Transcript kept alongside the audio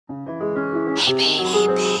Hey babe, hey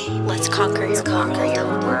babe, let's conquer your world.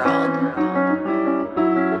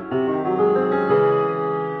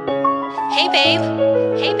 Hey babe,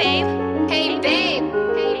 hey babe, Hey babe,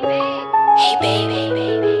 hey babe, hey babe,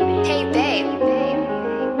 hey babe.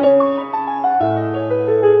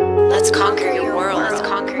 let's conquer your world. Let's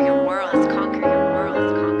conquer your world. Let's conquer your world.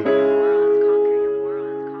 Let's conquer your world.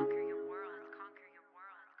 Let's conquer your world. Let's conquer your world. Let's conquer your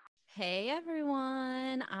world. Hey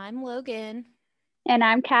everyone, I'm Logan. And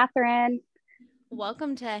I'm Catherine.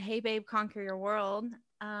 Welcome to Hey Babe, Conquer Your World.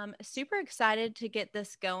 Super excited to get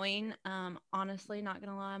this going. Honestly, not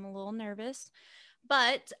gonna lie, I'm a little nervous,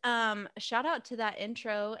 but shout out to that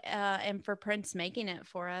intro and for Prince making it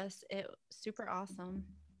for us. It super awesome.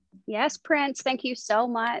 Yes, Prince, thank you so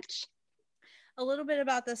much. A little bit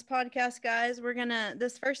about this podcast, guys.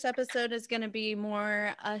 This first episode is gonna be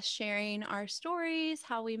more us sharing our stories,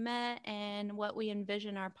 how we met, and what we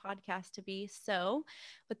envision our podcast to be. So,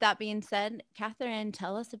 with that being said, Catherine,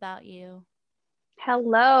 tell us about you.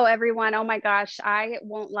 Hello, everyone. Oh my gosh, I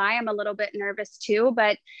won't lie, I'm a little bit nervous too,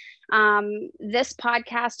 but this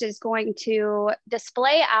podcast is going to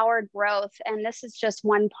display our growth, and this is just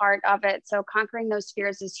one part of it. So, conquering those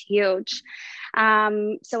fears is huge.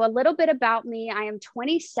 So, a little bit about me: I am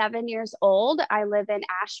 27 years old. I live in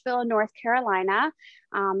Asheville, North Carolina.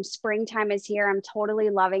 Springtime is here. I'm totally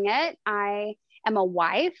loving it. I am a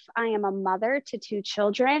wife. I am a mother to two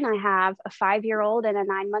children. I have a 5-year-old and a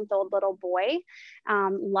 9-month-old little boy.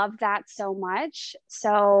 Love that so much.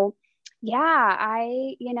 So, yeah,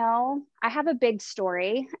 I have a big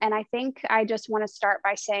story. And I think I just want to start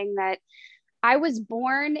by saying that I was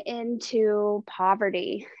born into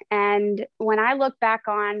poverty. And when I look back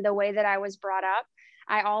on the way that I was brought up,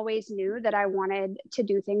 I always knew that I wanted to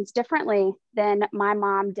do things differently than my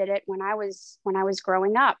mom did it when I was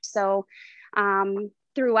growing up. So,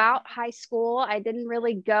 throughout high school, I didn't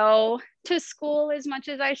really go to school as much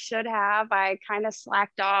as I should have. I kind of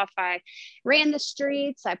slacked off. I ran the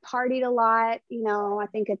streets. I partied a lot. I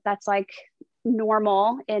think that's like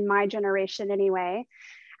normal in my generation anyway.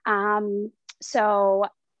 So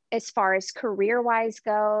as far as career wise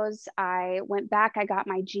goes, I went back, I got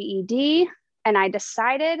my GED, and I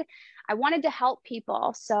decided I wanted to help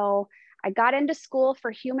people. So I got into school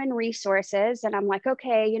for human resources, and I'm like,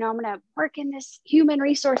 okay, I'm going to work in this human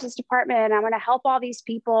resources department and I'm going to help all these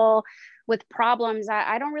people with problems.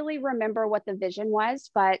 I don't really remember what the vision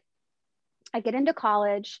was, but I get into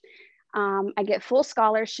college. I get full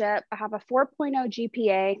scholarship. I have a 4.0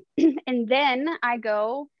 GPA. And then I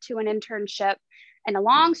go to an internship. And a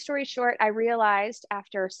long story short, I realized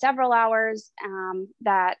after several hours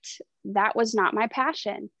that was not my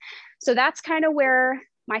passion. So that's kind of where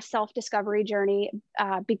my self-discovery journey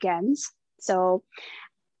begins. So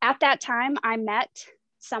at that time, I met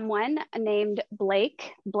someone named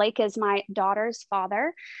Blake. Blake is my daughter's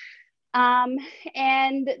father. And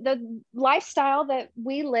the lifestyle that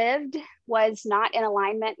we lived was not in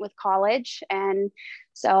alignment with college. And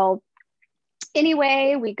so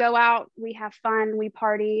anyway, we go out, we have fun, we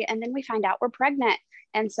party, and then we find out we're pregnant.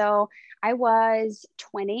 And so I was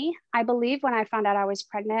 20, I believe, when I found out I was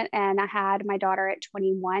pregnant, and I had my daughter at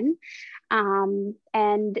 21.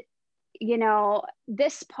 And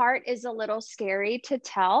this part is a little scary to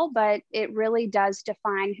tell, but it really does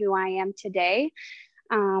define who I am today.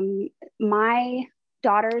 My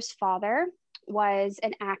daughter's father was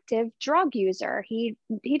an active drug user. He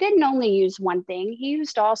didn't only use one thing. He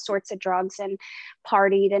used all sorts of drugs and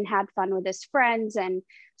partied and had fun with his friends. And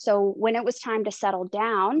so when it was time to settle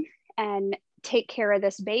down and take care of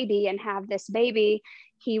this baby and have this baby,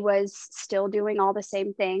 he was still doing all the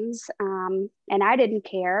same things. And I didn't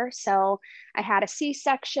care. So I had a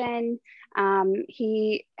C-section.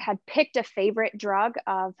 He had picked a favorite drug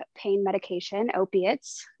of pain medication,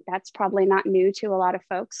 opiates. That's probably not new to a lot of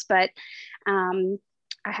folks, but I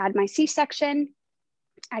had my C-section.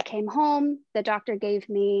 I came home. The doctor gave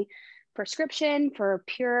me prescription for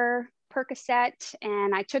pure Percocet,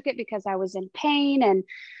 and I took it because I was in pain. And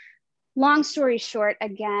long story short,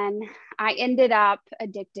 again, I ended up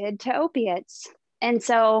addicted to opiates. And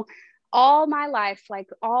so all my life, like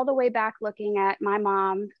all the way back looking at my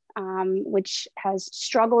mom, which has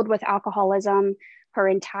struggled with alcoholism her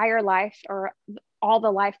entire life, or all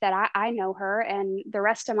the life that I know her, and the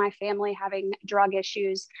rest of my family having drug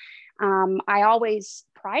issues. I always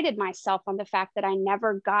prided myself on the fact that I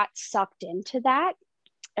never got sucked into that.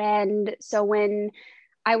 And so when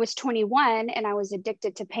I was 21 and I was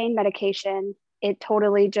addicted to pain medication, it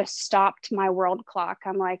totally just stopped my world clock.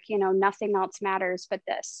 I'm like, nothing else matters but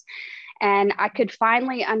this. And I could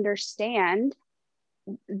finally understand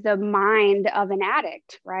the mind of an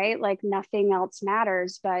addict, right? Like nothing else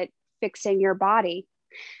matters but fixing your body.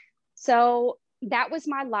 So that was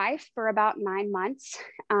my life for about 9 months.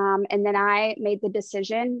 And then I made the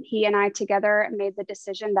decision, he and I together made the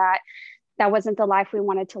decision that that wasn't the life we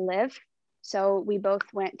wanted to live. So we both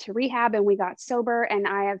went to rehab and we got sober. And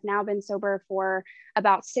I have now been sober for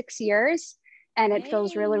about 6 years. And it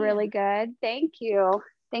feels really, really good. Thank you.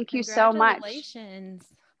 Thank you so much. Congratulations.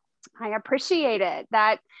 I appreciate it.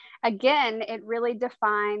 That, again, it really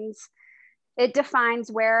defines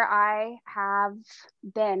where I have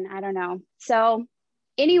been. I don't know. So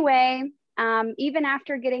anyway, even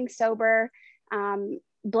after getting sober,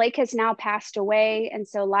 Blake has now passed away. And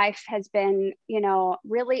so life has been,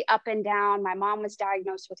 really up and down. My mom was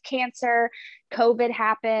diagnosed with cancer. COVID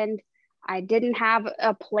happened. I didn't have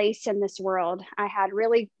a place in this world. I had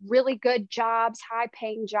really, really good jobs, high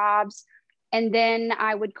paying jobs. And then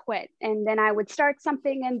I would quit, and then I would start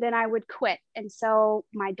something, and then I would quit. And so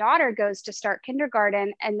my daughter goes to start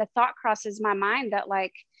kindergarten, and the thought crosses my mind that,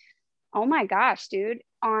 like, oh my gosh, dude,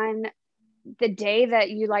 on the day that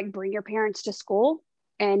you like bring your parents to school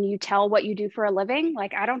and you tell what you do for a living,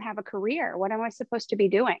 like, I don't have a career. What am I supposed to be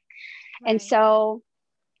doing? Right. And so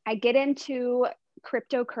I get into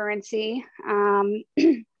cryptocurrency.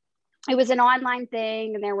 It was an online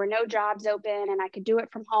thing and there were no jobs open and I could do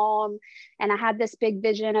it from home. And I had this big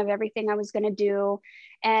vision of everything I was going to do.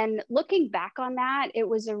 And looking back on that, it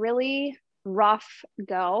was a really rough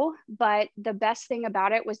go. But the best thing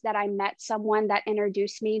about it was that I met someone that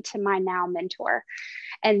introduced me to my now mentor.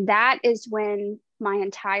 And that is when my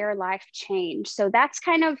entire life changed. So that's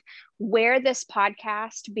kind of where this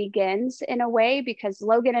podcast begins in a way, because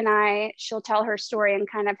Logan and I, she'll tell her story and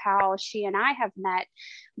kind of how she and I have met.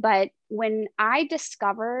 But when I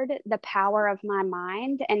discovered the power of my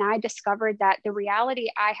mind and I discovered that the reality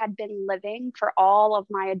I had been living for all of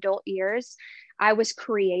my adult years, I was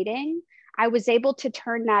creating, I was able to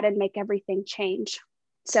turn that and make everything change.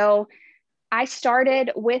 So I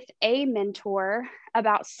started with a mentor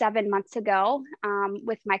about 7 months ago,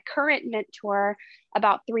 with my current mentor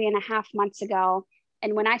about 3.5 months ago.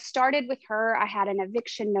 And when I started with her, I had an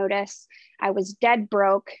eviction notice. I was dead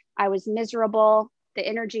broke. I was miserable. The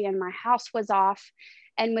energy in my house was off.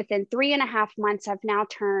 And within 3.5 months, I've now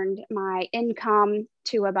turned my income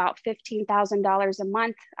to about $15,000 a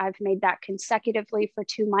month. I've made that consecutively for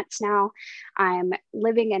 2 months now. I'm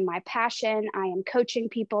living in my passion. I am coaching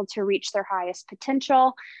people to reach their highest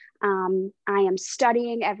potential. I am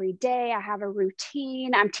studying every day. I have a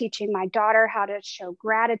routine. I'm teaching my daughter how to show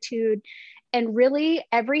gratitude. And really,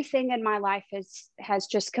 everything in my life has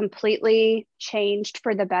just completely changed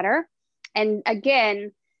for the better. And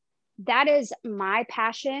again, that is my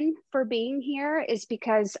passion for being here, is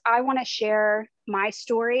because I want to share my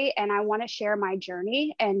story and I want to share my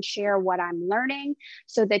journey and share what I'm learning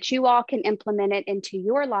so that you all can implement it into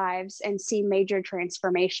your lives and see major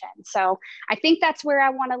transformation. So I think that's where I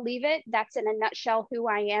want to leave it. That's in a nutshell who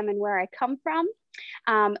I am and where I come from.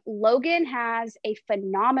 Logan has a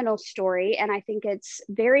phenomenal story, and I think it's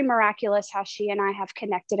very miraculous how she and I have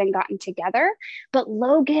connected and gotten together. But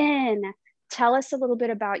Logan, tell us a little bit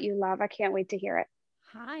about you, love. I can't wait to hear it.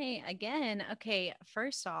 Hi again. Okay,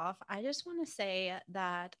 first off, I just want to say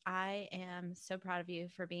that I am so proud of you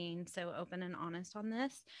for being so open and honest on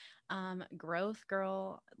this. Growth,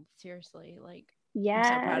 girl, seriously, like, yes,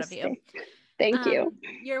 I'm so proud of you. Thank you.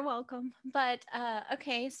 You're welcome. But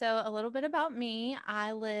okay, so a little bit about me.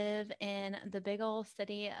 I live in the big old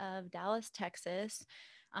city of Dallas, Texas.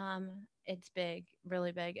 It's big,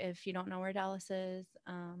 really big. If you don't know where Dallas is,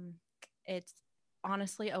 it's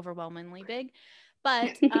honestly overwhelmingly big.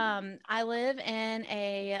 But I live in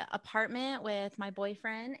a apartment with my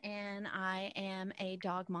boyfriend, and I am a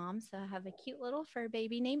dog mom. So I have a cute little fur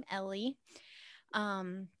baby named Ellie.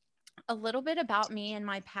 A little bit about me and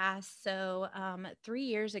my past. So 3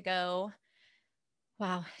 years ago,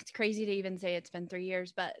 wow, it's crazy to even say it's been 3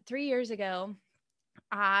 years, but 3 years ago,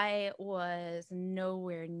 I was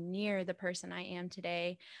nowhere near the person I am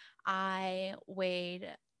today. I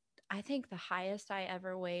think the highest I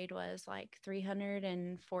ever weighed was like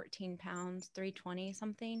 314 pounds, 320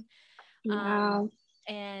 something. Wow.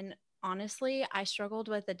 And honestly, I struggled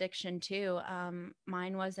with addiction too.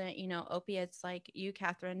 Mine wasn't, opiates like you,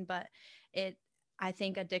 Catherine, but I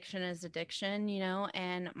think addiction is addiction,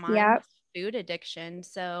 and mine was food addiction.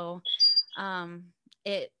 So,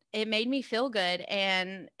 it made me feel good,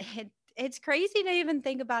 and it's crazy to even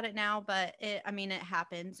think about it now, but it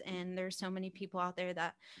happens. And there's so many people out there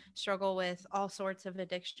that struggle with all sorts of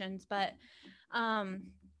addictions, but,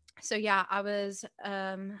 so yeah, I was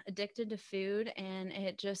addicted to food, and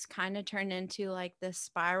it just kind of turned into like this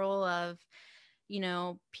spiral of,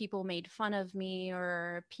 people made fun of me,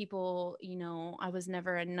 or people, I was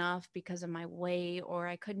never enough because of my weight, or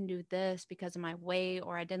I couldn't do this because of my weight,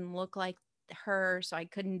 or I didn't look like her, so I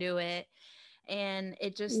couldn't do it. And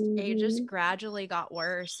it just Mm-hmm. gradually got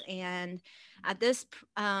worse. And at this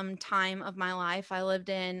time of my life, I lived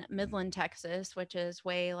in Midland, Texas, which is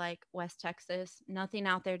way like West Texas. Nothing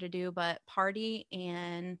out there to do but party,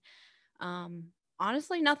 and um,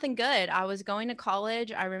 honestly, nothing good. I was going to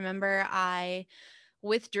college. I remember I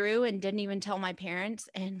withdrew and didn't even tell my parents,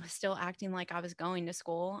 and was still acting like I was going to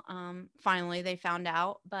school. Finally, they found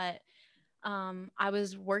out, but I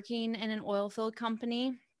was working in an oil field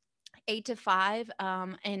company, 8 to 5,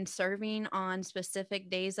 and serving on specific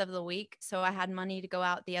days of the week. So I had money to go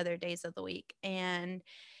out the other days of the week. And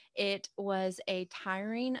it was a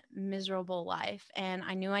tiring, miserable life. And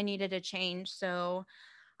I knew I needed a change. So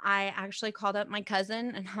I actually called up my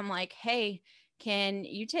cousin and I'm like, hey, can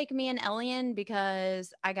you take me and Elian,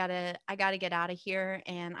 because I gotta get out of here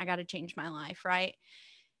and I gotta change my life, right?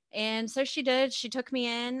 And so she did. She took me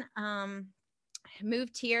in.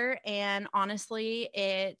 Moved here, and honestly,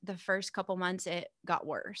 the first couple months it got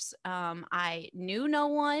worse. I knew no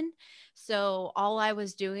one, so all I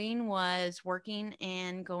was doing was working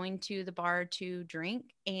and going to the bar to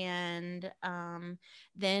drink, and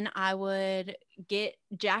then I would get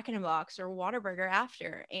Jack in the Box or Whataburger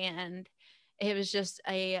after, and it was just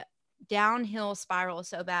a downhill spiral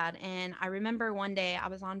so bad. And I remember one day I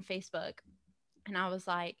was on Facebook and I was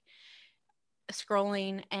like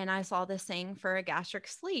scrolling, and I saw this thing for a gastric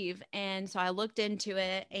sleeve. And so I looked into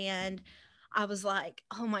it, and I was like,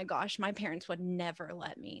 oh my gosh, my parents would never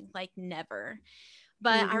let me, like never.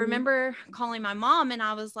 But I Mm-hmm. remember calling my mom and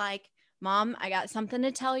I was like, Mom, I got something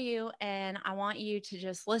to tell you, and I want you to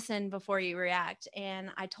just listen before you react.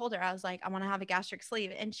 And I told her, I was like, I want to have a gastric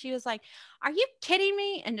sleeve. And she was like, are you kidding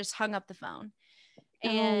me? And just hung up the phone. Oh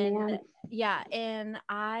And man. yeah, and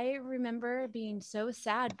I remember being so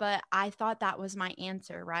sad, but I thought that was my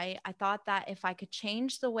answer, right? I thought that if I could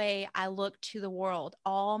change the way I looked to the world,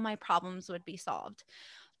 all my problems would be solved.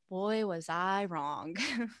 Boy, was I wrong.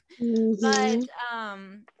 But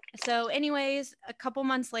Mm-hmm. so anyways, a couple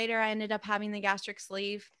months later I ended up having the gastric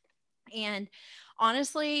sleeve. And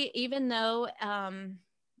honestly, even though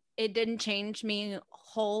it didn't change me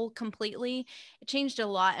whole completely, it changed a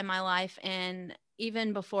lot in my life. And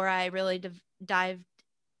even before I really it's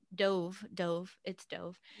dove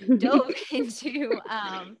into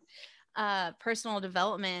personal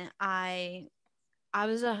development, I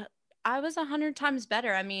was I was 100 times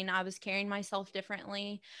better. I mean, I was carrying myself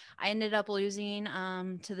differently. I ended up losing,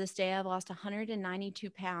 to this day, I've lost 192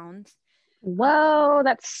 pounds. Whoa,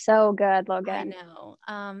 that's so good, I Logan. know.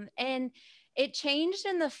 And it changed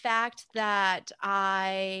in the fact that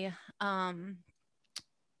I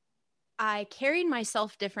carried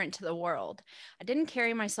myself different to the world. I didn't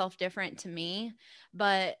carry myself different to me,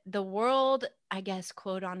 but the world, I guess,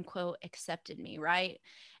 quote unquote, accepted me, right?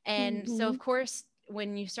 And so, Mm-hmm. of course,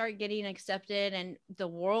 when you start getting accepted and the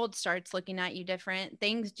world starts looking at you different,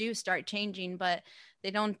 things do start changing, but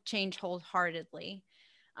they don't change wholeheartedly.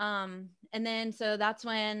 And then, so that's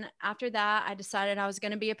when, after that, I decided I was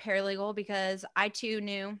going to be a paralegal, because I too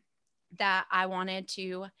knew that I wanted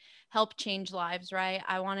to help change lives, right?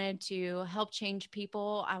 I wanted to help change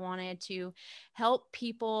people. I wanted to help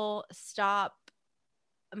people stop.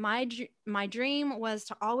 My dream was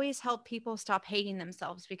to always help people stop hating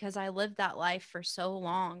themselves, because I lived that life for so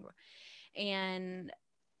long. And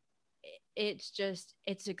it's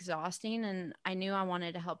exhausting, and I knew I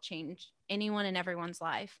wanted to help change anyone and everyone's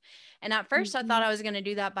life. And at first I thought Mm-hmm. I was going to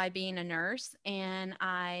do that by being a nurse, and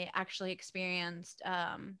I actually experienced,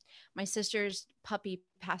 my sister's puppy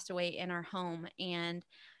passed away in our home, and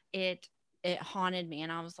it it haunted me.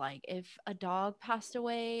 And I was like, if a dog passed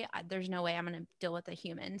away, there's no way I'm going to deal with a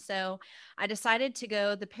human. So I decided to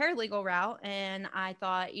go the paralegal route, and I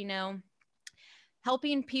thought,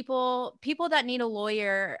 helping people that need a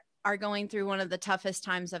lawyer are going through one of the toughest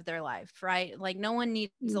times of their life, right? Like, no one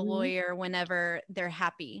needs a Mm-hmm. lawyer whenever they're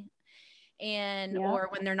happy, and Yep. or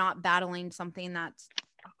when they're not battling something that's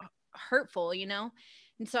hurtful.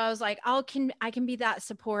 And so I was like, I can be that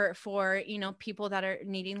support for, people that are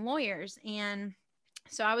needing lawyers. And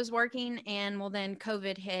so I was working, and well, then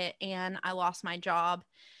COVID hit and I lost my job.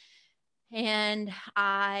 And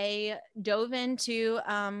I dove into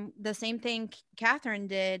the same thing Catherine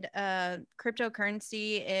did,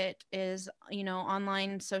 cryptocurrency. It is,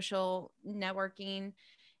 online social networking.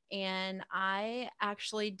 And I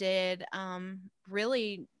actually did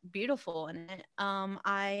really beautiful in it.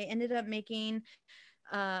 I ended up making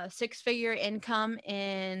a 6-figure income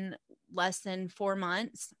in less than 4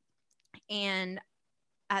 months. And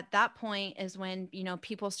at that point is when, you know,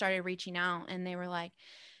 people started reaching out and they were like,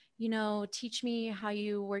 you know, teach me how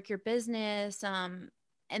you work your business. And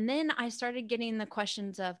then I started getting the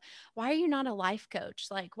questions of, why are you not a life coach?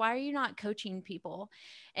 Like, why are you not coaching people?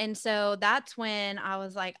 And so that's when I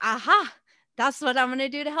was like, aha, that's what I'm going to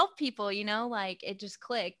do to help people, you know, like it just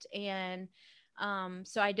clicked. And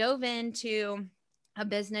so I dove into a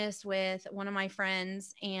business with one of my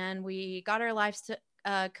friends and we got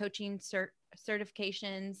our coaching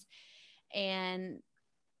certifications, and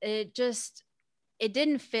it just, it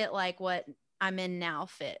didn't fit like what I'm in now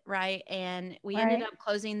fit, right? And we ended Right. up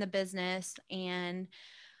closing the business, and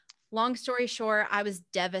long story short, I was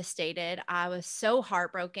devastated. I was so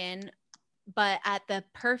heartbroken, but at the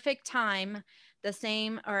perfect time, the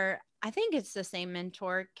same, or I think it's the same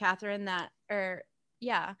mentor, Catherine,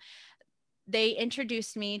 yeah, they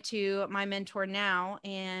introduced me to my mentor now,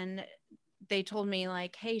 and they told me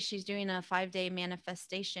like, hey, she's doing a 5-day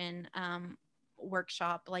manifestation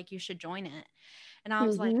workshop, like you should join it. And I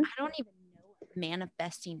was like, Mm-hmm. I don't even know what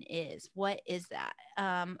manifesting is. What is that?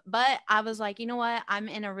 But I was like, you know what, I'm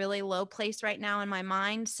in a really low place right now in my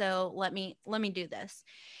mind, so let me do this.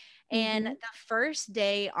 And Mm-hmm. the first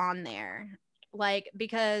day on there, like,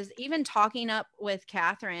 because even talking up with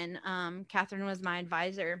Catherine, Catherine was my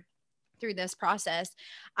advisor through this process,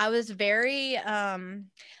 I was very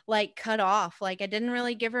like cut off. Like I didn't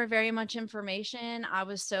really give her very much information. I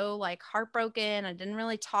was so like heartbroken. I didn't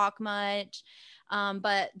really talk much.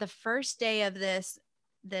 But the first day of this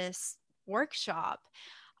workshop,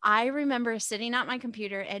 I remember sitting at my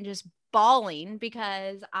computer and just bawling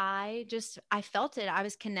because I felt it. I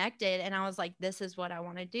was connected and I was like, this is what I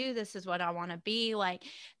want to do. This is what I want to be. Like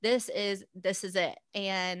this is it.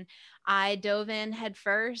 And I dove in head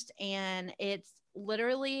first, and it's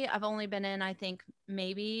literally, I've only been in, I think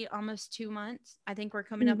maybe almost 2 months. I think we're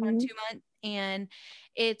coming up on Mm-hmm. 2 months, and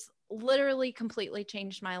it's literally completely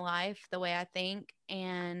changed my life, the way I think.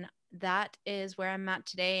 And that is where I'm at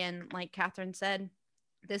today. And like Catherine said,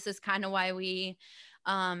 this is kind of why we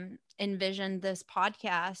envisioned this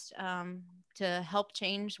podcast, to help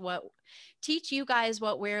teach you guys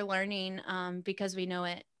what we're learning, because we know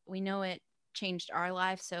it changed our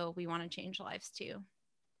life. So we want to change lives too.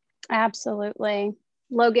 Absolutely.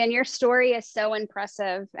 Logan, your story is so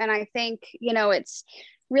impressive. And I think, it's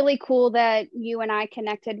really cool that you and I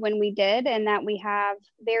connected when we did, and that we have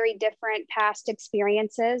very different past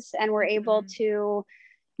experiences and we're able Mhm. to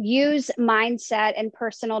use mindset and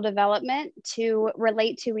personal development to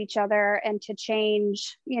relate to each other and to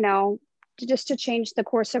change, just to change the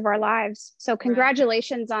course of our lives. So, Right.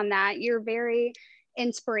 congratulations on that. You're very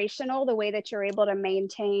inspirational the way that you're able to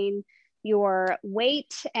maintain your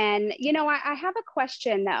weight. And, I have a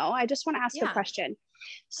question though. I just want to ask a Yeah. question.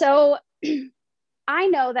 So, I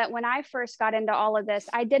know that when I first got into all of this,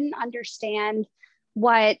 I didn't understand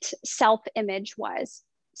what self image was.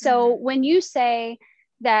 So, Hmm. when you say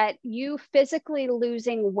that you physically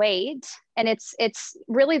losing weight, and it's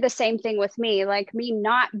really the same thing with me, like me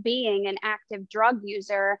not being an active drug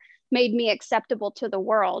user made me acceptable to the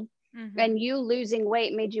world, Hmm. and you losing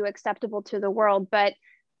weight made you acceptable to the world. But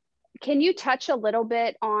can you touch a little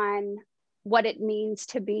bit on what it means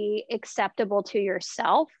to be acceptable to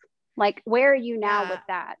yourself? Like, where are you now with Yeah.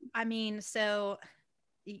 that? I mean,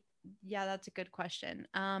 y- yeah, that's a good question.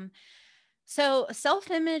 So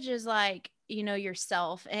self-image is like,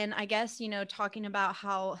 yourself. And I guess, talking about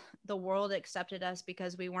how the world accepted us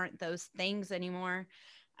because we weren't those things anymore.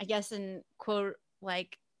 I guess in quote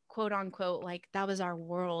unquote, like that was our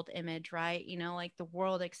world image, right? Like the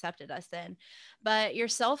world accepted us then. But your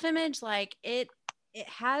self-image, like it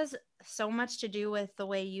has so much to do with the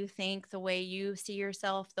way you think, the way you see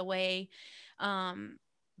yourself, the way um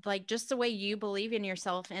like just the way you believe in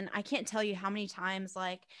yourself. And I can't tell you how many times,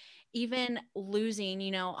 like even losing,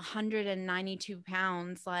 192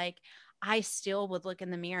 pounds, like I still would look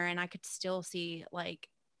in the mirror and I could still see like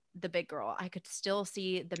the big girl. I could still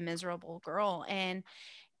see the miserable girl. And,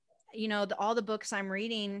 all the books I'm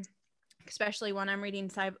reading, especially when I'm reading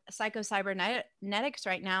psycho-cybernetics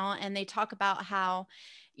right now, and they talk about how,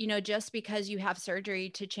 just because you have surgery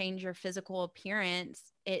to change your physical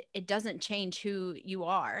appearance, it doesn't change who you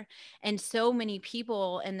are. And so many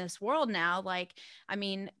people in this world now, like, I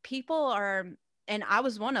mean, people are, and I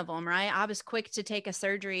was one of them, right? I was quick to take a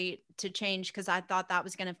surgery to change because I thought that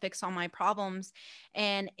was going to fix all my problems.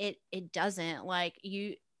 And it doesn't. Like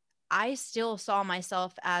I still saw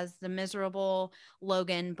myself as the miserable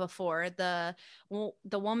Logan before, the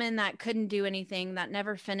woman that couldn't do anything, that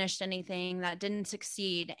never finished anything, that didn't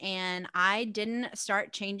succeed. And I didn't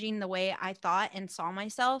start changing the way I thought and saw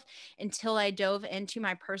myself until I dove into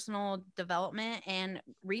my personal development and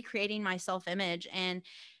recreating my self-image. And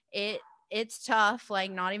it's tough,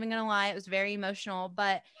 like, not even gonna lie, it was very emotional,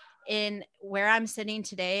 but in where I'm sitting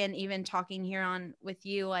today and even talking here on with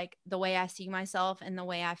you, like, the way I see myself and the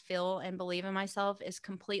way I feel and believe in myself is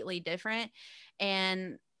completely different.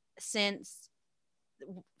 And since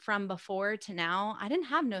from before to now, I didn't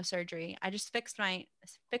have no surgery. I just fixed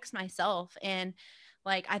myself. And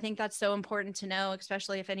like, I think that's so important to know,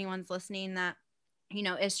 especially if anyone's listening that, you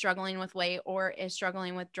know, is struggling with weight or is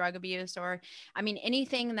struggling with drug abuse, or I mean,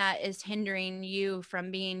 anything that is hindering you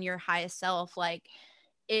from being your highest self. Like,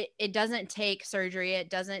 it doesn't take surgery. It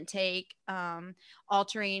doesn't take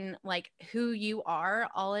altering like who you are.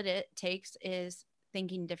 All it takes is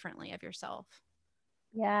thinking differently of yourself.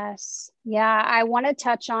 Yes. Yeah. I want to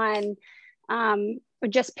touch on,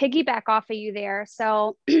 just piggyback off of you there.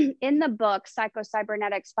 So in the book,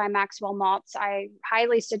 Psycho-Cybernetics by Maxwell Maltz, I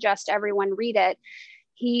highly suggest everyone read it.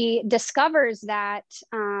 He discovers that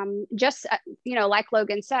just, like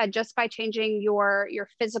Logan said, just by changing your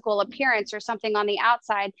physical appearance or something on the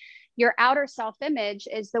outside, your outer self-image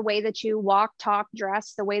is the way that you walk, talk,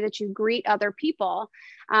 dress, the way that you greet other people.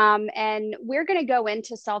 And we're going to go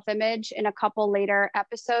into self-image in a couple later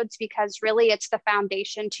episodes, because really it's the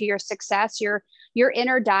foundation to your success. Your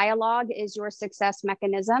inner dialogue is your success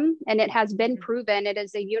mechanism, and it has been proven. It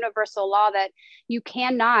is a universal law that you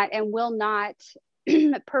cannot and will not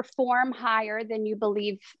perform higher than you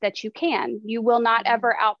believe that you can. You will not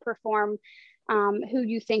ever outperform who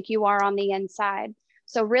you think you are on the inside.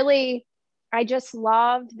 So really, I just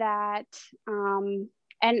love that. And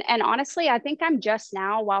honestly, I think I'm just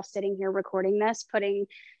now, while sitting here recording this, putting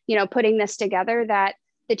this together, that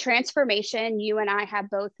the transformation you and I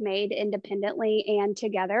have both made independently and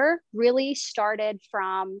together really started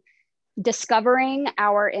from discovering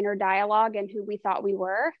our inner dialogue and who we thought we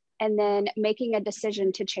were, and then making a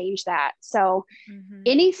decision to change that. So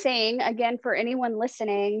anything, again, for anyone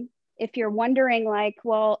listening, if you're wondering like,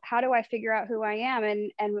 well, how do I figure out who I am?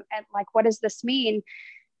 And like, what does this mean?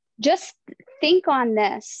 Just think on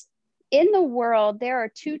this. In the world, there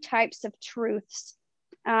are two types of truths.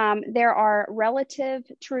 There are relative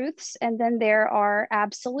truths, and then there are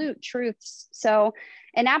absolute truths. So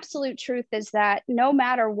an absolute truth is that no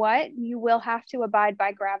matter what, you will have to abide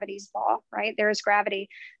by gravity's law, right? There is gravity.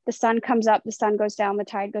 The sun comes up, the sun goes down, the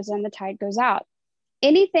tide goes in, the tide goes out.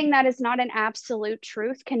 Anything that is not an absolute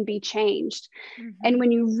truth can be changed. And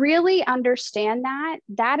when you really understand that,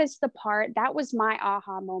 that was my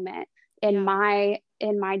aha moment in my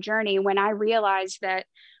journey, when I realized that,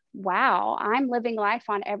 wow, I'm living life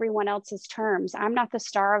on everyone else's terms. I'm not the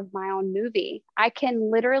star of my own movie. I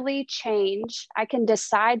can literally change. I can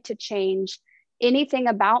decide to change anything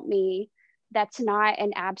about me that's not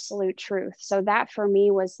an absolute truth. So that for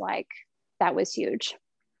me was like, that was huge.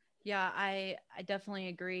 Yeah, I definitely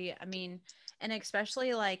agree. I mean, and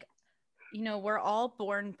especially like, you know, we're all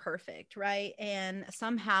born perfect, right? And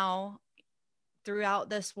somehow throughout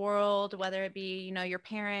this world, whether it be, you know, your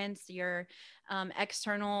parents, your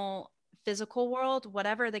external physical world,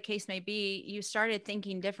 whatever the case may be, you started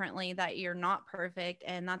thinking differently, that you're not perfect.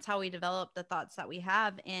 And that's how we develop the thoughts that we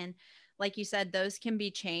have. And like you said, those can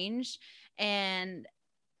be changed. And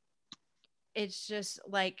it's just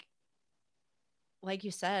like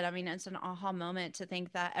you said, I mean, it's an aha moment to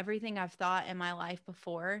think that everything I've thought in my life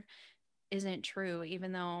before isn't true,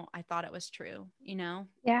 even though I thought it was true, you know?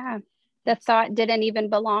 Yeah. The thought didn't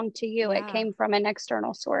even belong to you. It came from an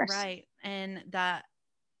external source. Right. And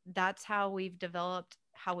that's how we've developed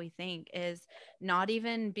how we think, is not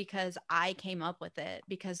even because I came up with it,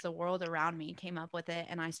 because the world around me came up with it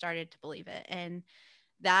and I started to believe it. And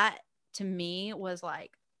that to me was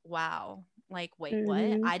like, wow, like, wait,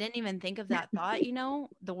 what? I didn't even think of that thought, you know,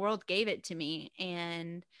 the world gave it to me.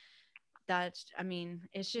 And that's, I mean,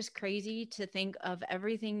 it's just crazy to think of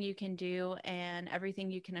everything you can do and everything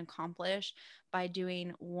you can accomplish by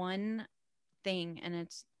doing one thing, and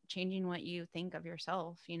it's changing what you think of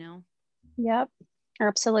yourself, you know? Yep,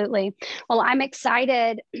 absolutely. Well, I'm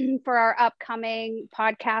excited for our upcoming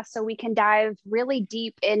podcast, so we can dive really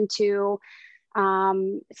deep into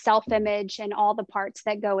self-image and all the parts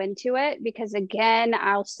that go into it, because again,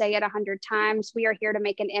 I'll say it 100 times, we are here to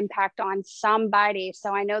make an impact on somebody.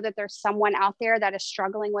 So I know that there's someone out there that is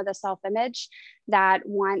struggling with a self-image, that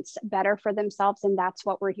wants better for themselves, and that's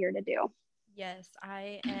what we're here to do. Yes,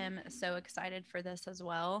 I am so excited for this as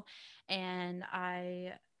well. And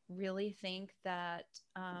I really think that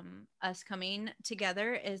us coming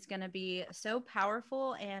together is going to be so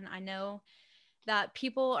powerful. And I know that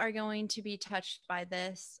people are going to be touched by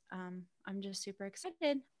this. I'm just super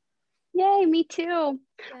excited. Yay, me too.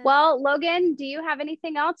 Yes. Well, Logan, do you have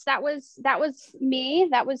anything else? That was me.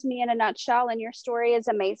 That was me in a nutshell, and your story is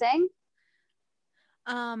amazing.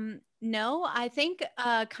 No, I think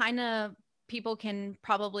kind of people can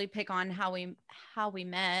probably pick on how we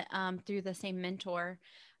met through the same mentor.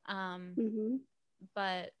 Mm-hmm.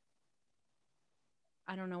 But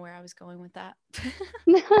I don't know where I was going with that.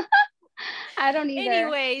 I don't either.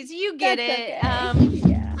 Anyways, you get That's it. okay.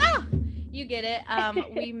 Yeah. You get it.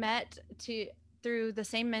 We met through the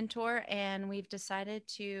same mentor, and we've decided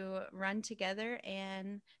to run together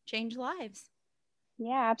and change lives.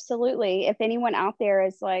 Yeah, absolutely. If anyone out there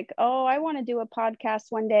is like, oh, I want to do a podcast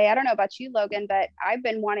one day. I don't know about you, Logan, but I've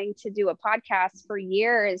been wanting to do a podcast for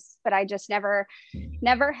years, but I just never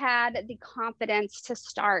had the confidence to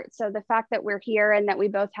start. So the fact that we're here and that we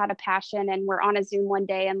both had a passion and we're on a Zoom one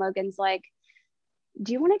day and Logan's like,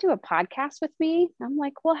 do you want to do a podcast with me? I'm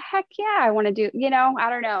like, well, heck yeah, I want to do, I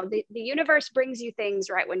don't know. The universe brings you things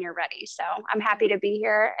right when you're ready. So I'm happy to be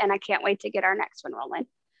here and I can't wait to get our next one rolling.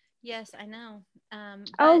 Yes, I know.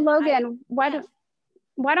 Oh, Logan, why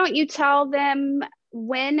don't you tell them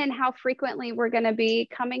when and how frequently we're going to be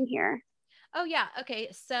coming here? Oh, yeah. Okay.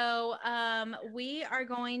 So we are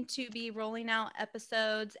going to be rolling out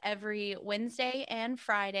episodes every Wednesday and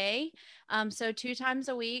Friday. So 2 times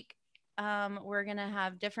a week. We're going to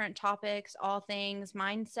have different topics, all things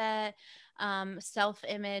mindset,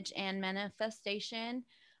 self-image, and manifestation.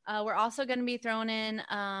 We're also going to be throwing in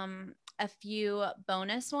a few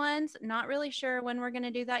bonus ones. Not really sure when we're going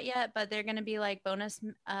to do that yet, but they're going to be like bonus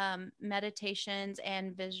meditations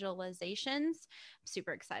and visualizations. I'm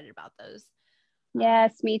super excited about those.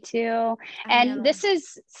 Yes, me too. And this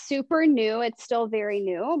is super new. It's still very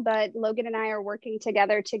new, but Logan and I are working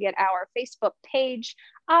together to get our Facebook page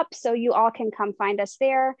up so you all can come find us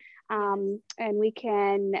there. And we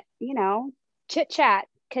can, chit chat,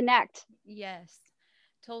 connect. Yes,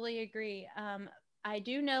 totally agree. I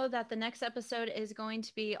do know that the next episode is going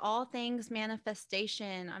to be all things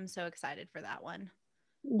manifestation. I'm so excited for that one.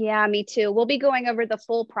 Yeah, me too. We'll be going over the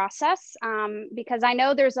full process because I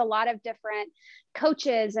know there's a lot of different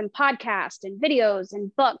coaches and podcasts and videos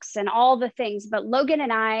and books and all the things. But Logan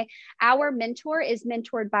and I, our mentor is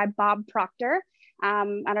mentored by Bob Proctor. I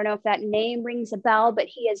don't know if that name rings a bell, but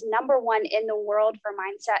he is #1 in the world for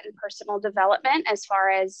mindset and personal development as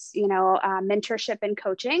far as, mentorship and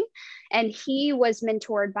coaching. And he was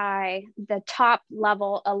mentored by the top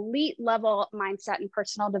level, elite level mindset and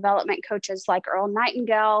personal development coaches like Earl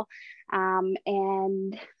Nightingale.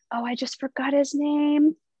 I just forgot his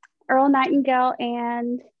name. Earl Nightingale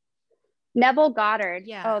and Neville Goddard.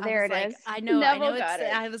 Yeah. Oh, there it is. I know.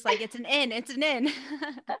 I was like, it's an N. It's an N.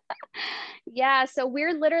 Yeah. So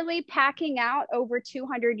we're literally packing out over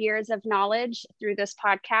 200 years of knowledge through this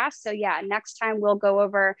podcast. So yeah, next time we'll go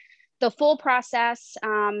over the full process.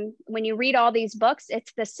 When you read all these books,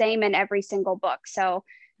 it's the same in every single book. So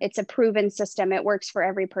it's a proven system. It works for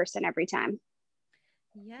every person every time.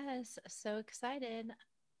 Yes. So excited.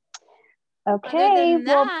 Okay. Other than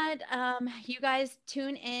that, you guys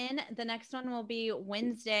tune in. The next one will be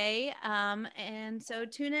Wednesday. And so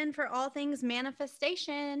tune in for all things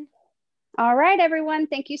manifestation. All right, everyone.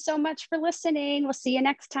 Thank you so much for listening. We'll see you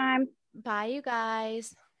next time. Bye, you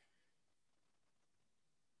guys.